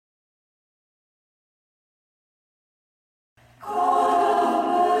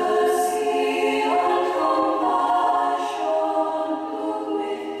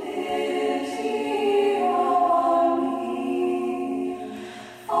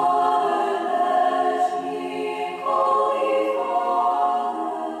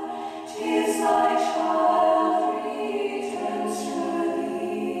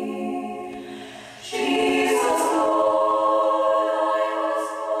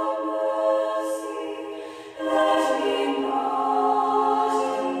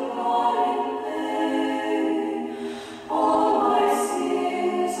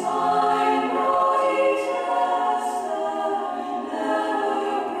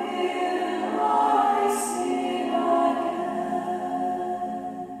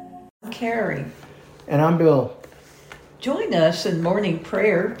Carrie. And I'm Bill. Join us in morning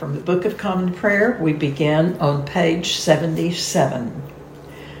prayer from the Book of Common Prayer. We begin on page 77.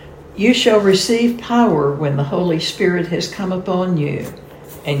 You shall receive power when the Holy Spirit has come upon you,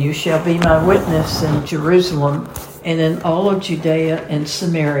 and you shall be my witness in Jerusalem and in all of Judea and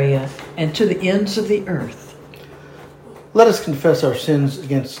Samaria and to the ends of the earth. Let us confess our sins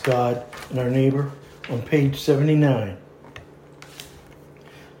against God and our neighbor on page 79.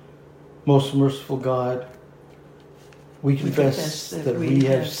 Most merciful God, we confess that we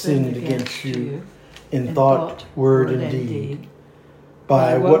have sinned against you in thought, word, and deed,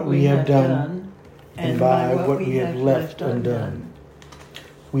 by what we have done and by what we have left undone.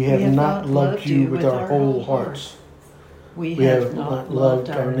 We have not loved you with our whole hearts. We have not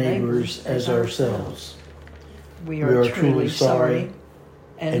loved our neighbors as ourselves. We are truly sorry,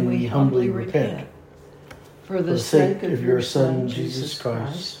 and we humbly repent. For the sake of your Son, Jesus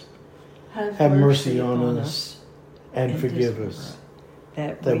Christ, have mercy on us and forgive us,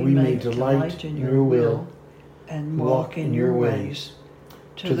 that we may delight in your will and walk in your ways,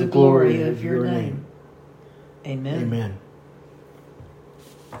 to the glory of your name. Amen. Amen.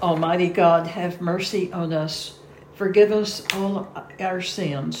 Almighty God, have mercy on us. Forgive us all our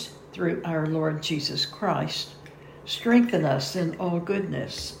sins through our Lord Jesus Christ. Strengthen us in all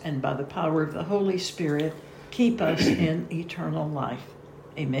goodness, and by the power of the Holy Spirit, keep us in eternal life.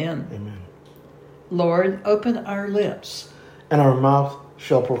 Amen. Amen. Lord, open our lips, and our mouth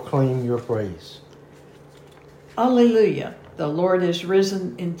shall proclaim your praise. Alleluia. The Lord is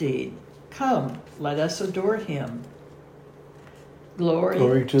risen indeed. Come, let us adore him.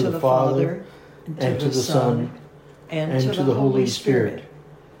 Glory to the Father, and to the Son, and to the Holy Spirit,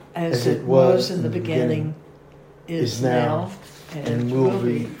 as it was in the beginning, is now, and will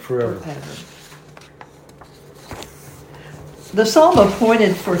be forever. The psalm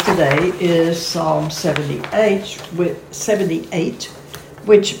appointed for today is Psalm 78,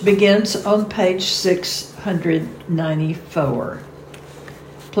 which begins on page 694.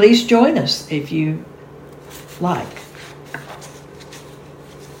 Please join us if you like.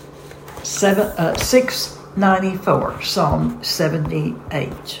 694, Psalm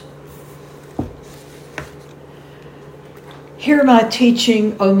 78. Hear my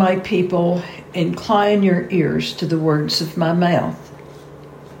teaching, O my people. Incline your ears to the words of my mouth.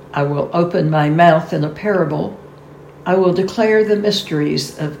 I will open my mouth in a parable. I will declare the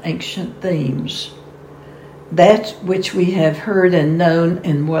mysteries of ancient themes. That which we have heard and known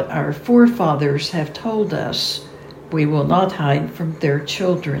and what our forefathers have told us, we will not hide from their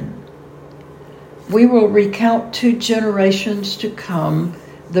children. We will recount to generations to come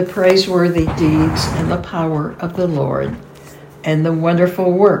the praiseworthy deeds and the power of the Lord, and the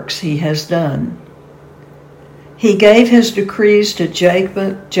wonderful works he has done. He gave his decrees to Jacob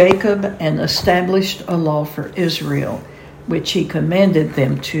and established a law for Israel, which he commanded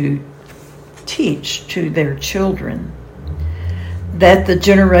them to teach to their children, that the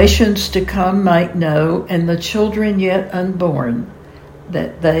generations to come might know, and the children yet unborn,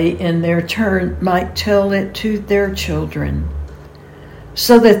 that they in their turn might tell it to their children,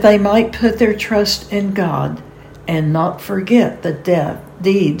 so that they might put their trust in God and not forget the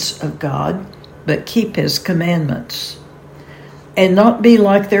deeds of God, but keep his commandments, and not be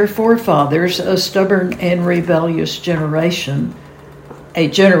like their forefathers, a stubborn and rebellious generation, a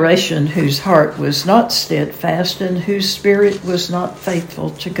generation whose heart was not steadfast and whose spirit was not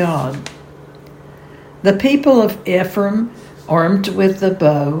faithful to God. The people of Ephraim, armed with the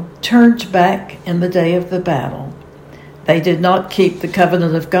bow, turned back in the day of the battle. They did not keep the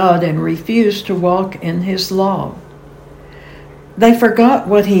covenant of God and refused to walk in his law. They forgot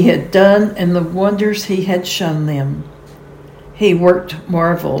what he had done and the wonders he had shown them. He worked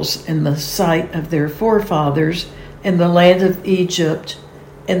marvels in the sight of their forefathers in the land of Egypt,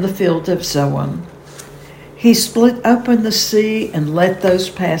 in the field of Zoan. He split open the sea and let those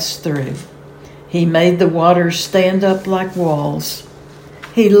pass through. He made the waters stand up like walls.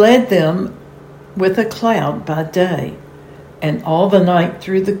 He led them with a cloud by day, and all the night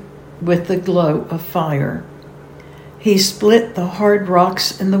with the glow of fire. He split the hard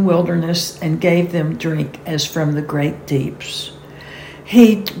rocks in the wilderness and gave them drink as from the great deeps.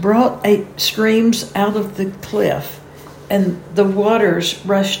 He brought streams out of the cliff, and the waters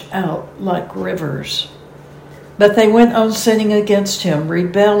rushed out like rivers. But they went on sinning against him,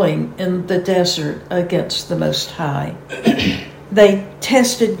 rebelling in the desert against the Most High. They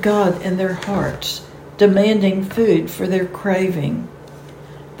tested God in their hearts, demanding food for their craving.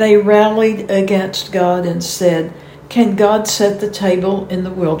 They rallied against God and said, "Can God set the table in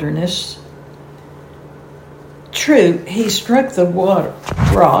the wilderness? True, he struck the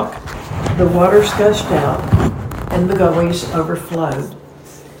rock, the waters gushed out, and the gullies overflowed.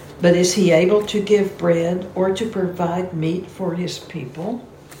 But is he able to give bread or to provide meat for his people?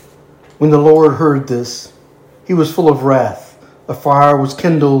 When the Lord heard this, he was full of wrath. A fire was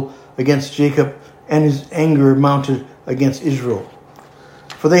kindled against Jacob, and his anger mounted against Israel.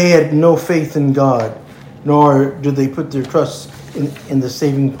 For they had no faith in God, nor did they put their trust in the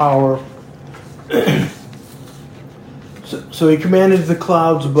saving power. So he commanded the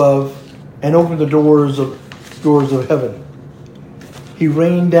clouds above and opened the doors of heaven. He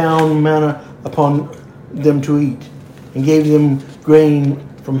rained down manna upon them to eat and gave them grain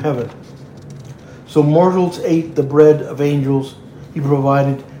from heaven. So mortals ate the bread of angels. He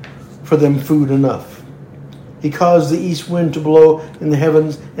provided for them food enough. He caused the east wind to blow in the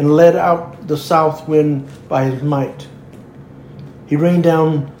heavens and led out the south wind by his might. He rained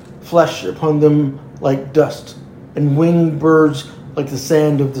down flesh upon them like dust, and winged birds like the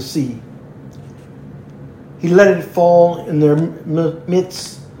sand of the sea. He let it fall in their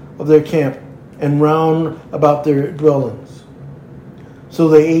midst of their camp and round about their dwellings. So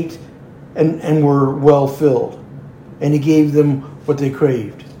they ate and were well filled, and he gave them what they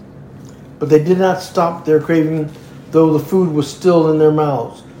craved. But they did not stop their craving, though the food was still in their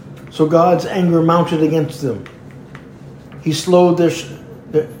mouths. So God's anger mounted against them. He slew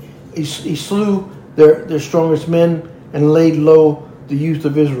their strongest men and laid low the youth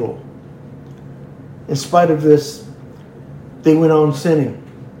of Israel. In spite of this, they went on sinning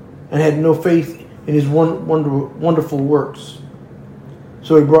and had no faith in his wonderful works.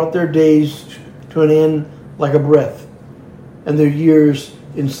 So he brought their days to an end like a breath, and their years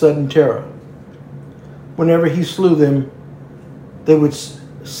in sudden terror. Whenever he slew them, they would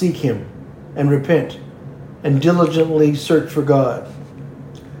seek him and repent and diligently search for God.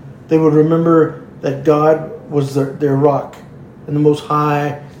 They would remember that God was their rock and the Most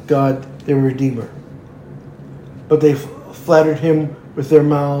High God their Redeemer. But they flattered him with their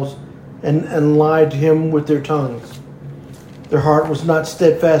mouths and lied to him with their tongues. Their heart was not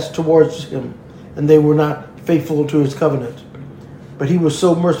steadfast towards him, and they were not faithful to his covenant. But he was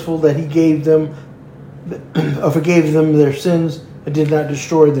so merciful that he forgave them their sins and did not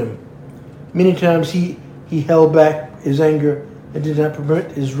destroy them. Many times he held back his anger and did not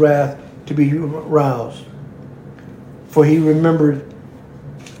permit his wrath to be roused. For he remembered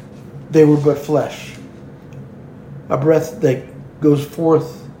they were but flesh, a breath that goes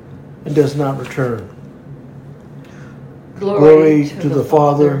forth and does not return. Glory to the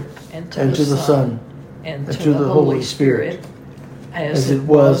Father, and to the Son, and to the Holy Spirit, as it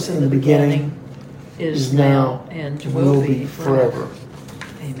was in the beginning, is now, and will be forever.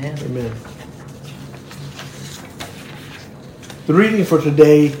 Amen. Amen. The reading for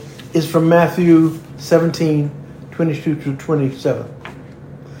today is from Matthew 17, 22 to 27.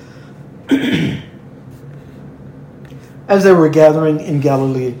 As they were gathering in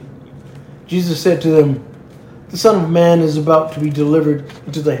Galilee, Jesus said to them, "The Son of Man is about to be delivered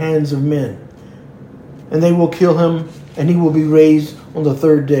into the hands of men, and they will kill him, and he will be raised on the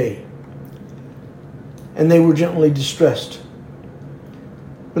third day." And they were gently distressed.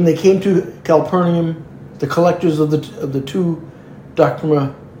 When they came to Capernaum, the collectors of the two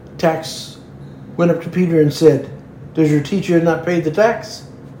drachma tax went up to Peter and said, "Does your teacher not pay the tax?"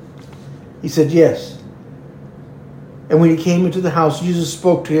 He said, "Yes." And when he came into the house, Jesus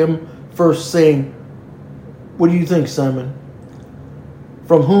spoke to him first, saying, "What do you think, Simon?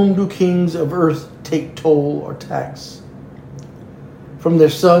 From whom do kings of earth take toll or tax? From their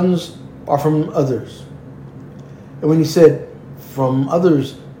sons or from others?" And when he said, "From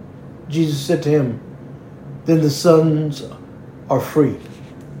others," Jesus said to him, "Then the sons are free.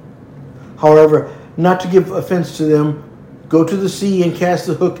 However, not to give offense to them, go to the sea and cast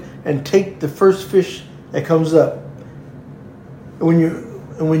the hook and take the first fish that comes up.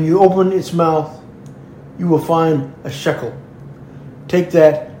 And when you open its mouth, you will find a shekel. Take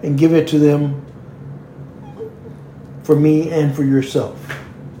that and give it to them for me and for yourself."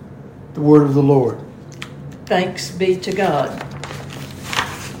 The word of the Lord. Thanks be to God.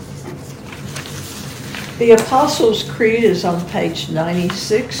 The Apostles' Creed is on page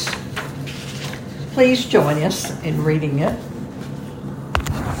 96. Please join us in reading it.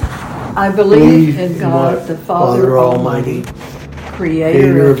 I believe in God, the Father Almighty,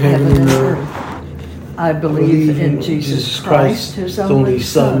 Creator of heaven and earth. I believe in Jesus Christ, His only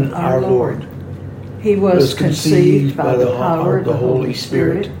Son, our Lord. He was conceived by the power of the Holy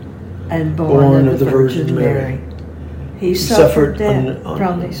Spirit and born of the Virgin Mary. He suffered death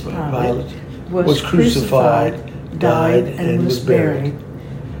from His Pilate, was crucified, died, and was buried.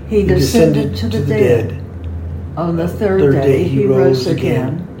 He descended to the dead. On the third day he rose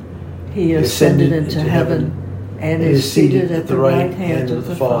again. He ascended into heaven and is seated at the right hand of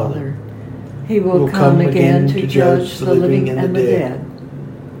the Father. He will come again to judge the living and the dead.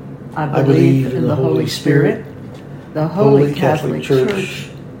 I believe in the Holy Spirit, the Holy Catholic Church,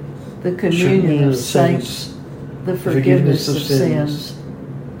 the communion of saints, the forgiveness of sins,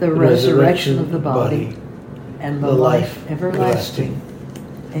 the resurrection of the body, and the life everlasting.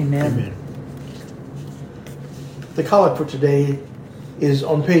 Amen. The collect for today is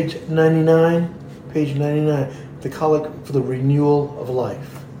on page 99. Page 99, the collect for the renewal of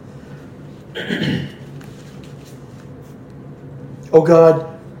life. O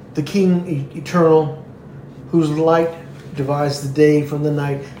God, the King eternal, whose light divides the day from the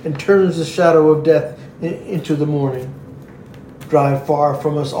night and turns the shadow of death into the morning, drive far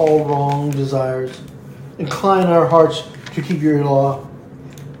from us all wrong desires. Incline our hearts to keep your law,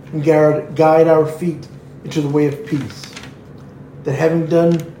 and guide our feet into the way of peace, that having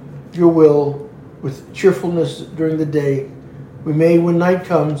done your will with cheerfulness during the day, we may, when night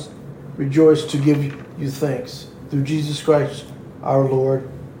comes, rejoice to give you thanks. Through Jesus Christ our Lord.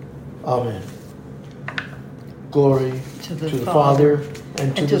 Amen. Glory to the Father,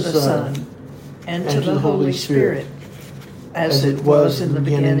 and to the Son, and to the Holy Spirit, as it was in the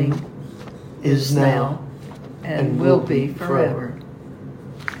beginning, is now, and will be forever.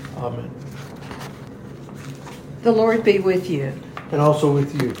 Amen. The Lord be with you. And also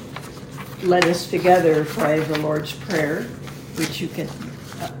with you. Let us together pray the Lord's Prayer,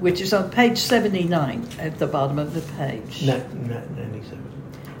 which is on page 79 at the bottom of the page. 97.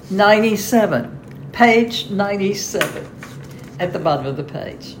 97. Page 97 at the bottom of the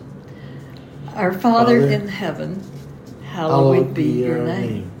page. Our Father in heaven, hallowed be your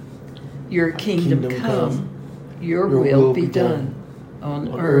name. Your kingdom come, your will be done,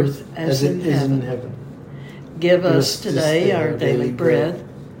 on earth as in heaven. Give us today our daily bread.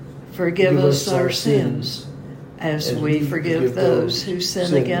 Forgive us our sins, as we forgive those who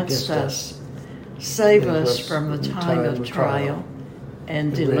sin against us. Save us from the time of trial,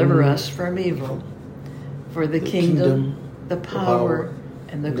 and deliver us from evil. For the kingdom, the power,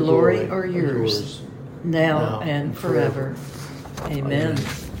 and the glory are yours, now and forever. Amen.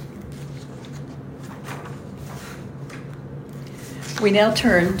 We now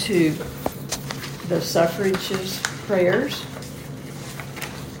turn to the suffragists' prayers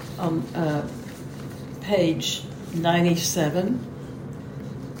on page 97.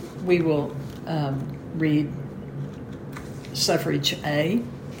 We will read suffrage A.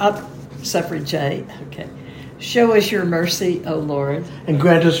 Suffrage A. Okay. Show us your mercy, O Lord, and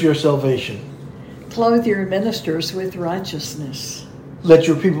grant us your salvation. Clothe your ministers with righteousness. Let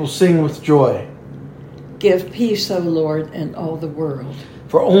your people sing with joy. Give peace, O Lord, in all the world.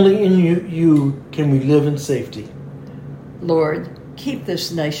 For only in you can we live in safety. Lord, keep this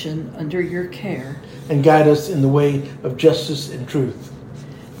nation under your care. And guide us in the way of justice and truth.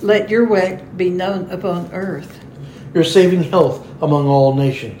 Let your way be known upon earth. Your saving health among all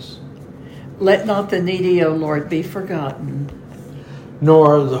nations. Let not the needy, O Lord, be forgotten.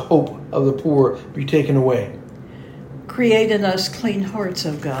 Nor the hope of the poor be taken away. Create in us clean hearts,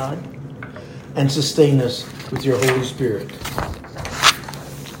 O God. And sustain us with your Holy Spirit.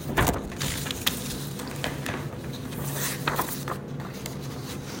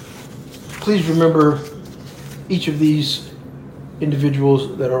 Please remember each of these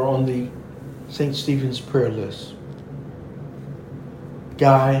individuals that are on the St. Stephen's prayer list.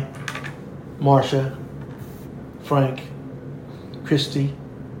 Guy, Marcia, Frank, Christy,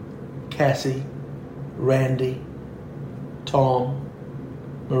 Cassie, Randy, Tom,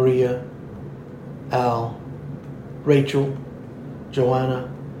 Maria, Al, Rachel,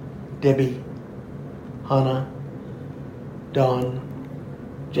 Joanna, Debbie, Hannah, Don,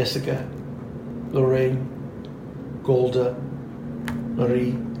 Jessica, Lorraine, Golda,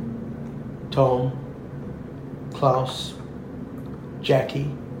 Marie, Tom, Klaus,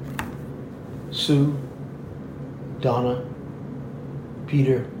 Jackie, Sue, Donna,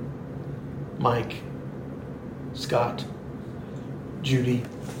 Peter, Mike, Scott, Judy,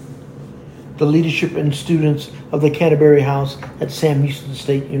 the leadership and students of the Canterbury House at Sam Houston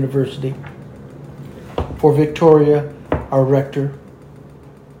State University, for Victoria, our rector,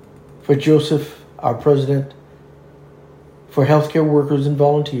 for Joseph, our president, for healthcare workers and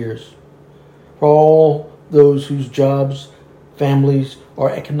volunteers, for all those whose jobs, families,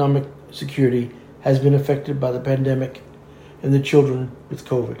 or economic security has been affected by the pandemic, and the children with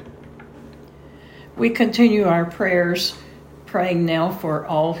COVID. We continue our prayers, praying now for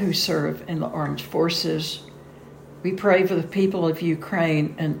all who serve in the armed forces. We pray for the people of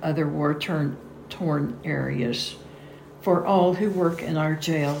Ukraine and other war-torn war-torn areas, for all who work in our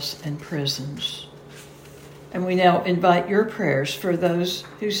jails and prisons. And we now invite your prayers for those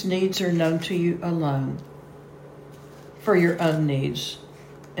whose needs are known to you alone, for your own needs,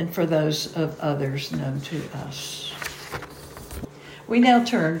 and for those of others known to us. We now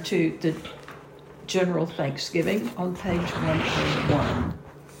turn to the General Thanksgiving on page 101.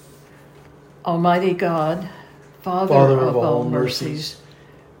 Almighty God, Father of all mercies,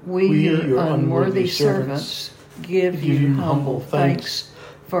 we your unworthy servants, give you humble thanks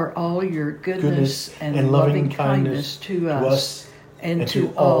for all your goodness and loving kindness to us and to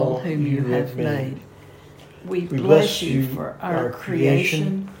all whom you have made. We bless you for our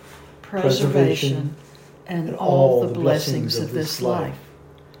creation, preservation, and all the blessings of this life,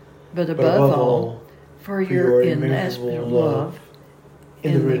 but above all, for your immeasurable love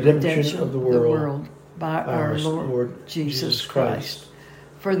in the redemption of the world by our Lord Jesus Christ,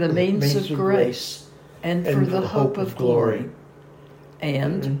 for the means of grace and for the hope of glory.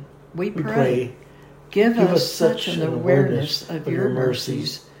 And we pray, give us such an awareness of your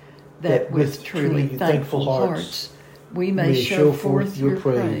mercies that with truly thankful hearts we may show forth your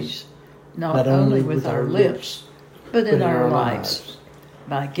praise, not only with our lips, but in our lives,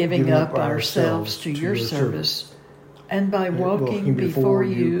 by giving up ourselves to your service and by walking before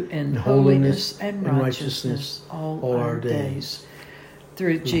you in holiness and righteousness all our days.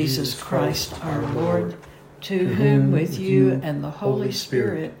 Through Jesus Christ our Lord, to whom with you and the Holy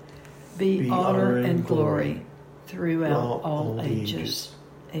Spirit be honor and glory throughout all ages.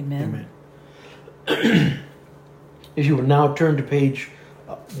 Amen. If you will now turn to page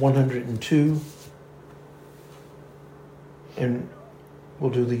 102, and we'll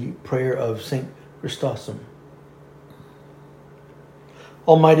do the prayer of St. Chrysostom.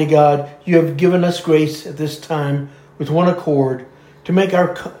 Almighty God, you have given us grace at this time with one accord to make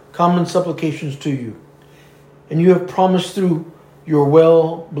our common supplications to you. And you have promised through your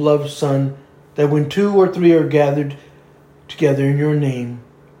well-beloved Son that when 2 or 3 are gathered together in your name,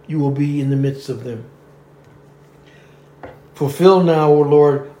 you will be in the midst of them. Fulfill now, O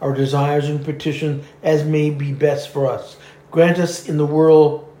Lord, our desires and petitions as may be best for us. Grant us in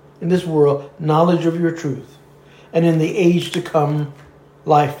this world, knowledge of your truth, and in the age to come,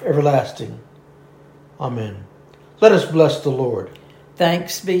 life everlasting. Amen. Let us bless the Lord.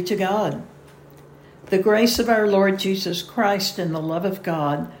 Thanks be to God. The grace of our Lord Jesus Christ and the love of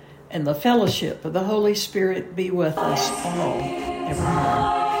God and the fellowship of the Holy Spirit be with us all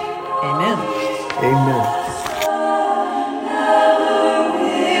evermore. Amen. Amen.